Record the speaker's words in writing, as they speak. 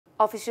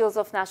Officials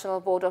of National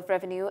Board of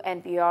Revenue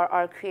 (NBR)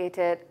 are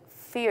created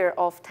fear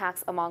of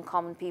tax among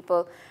common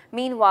people.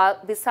 Meanwhile,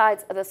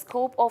 besides, the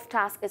scope of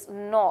tax is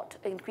not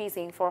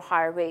increasing for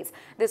higher rates.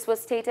 This was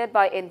stated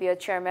by NBR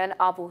Chairman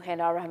Abu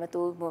Hena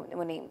Rahmatul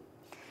Munim.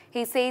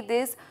 He said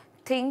these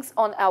things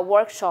on a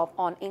workshop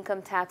on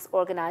income tax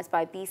organized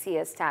by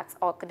BCS Tax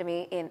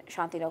Academy in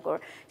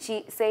Shantinagar.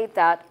 She said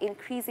that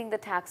increasing the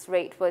tax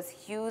rate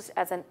was used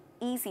as an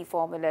easy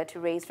formula to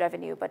raise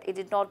revenue, but it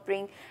did not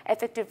bring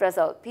effective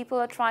result. People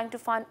are trying to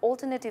find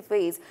alternative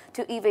ways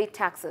to evade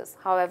taxes.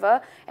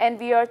 However,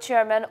 NBR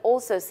Chairman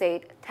also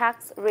said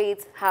tax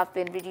rates have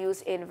been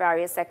reduced in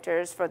various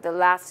sectors for the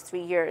last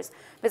 3 years.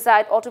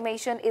 Besides,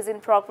 automation is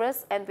in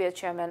progress, NBR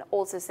Chairman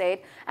also said,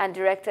 and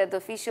directed the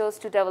officials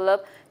to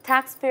develop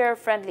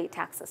taxpayer-friendly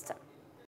tax system.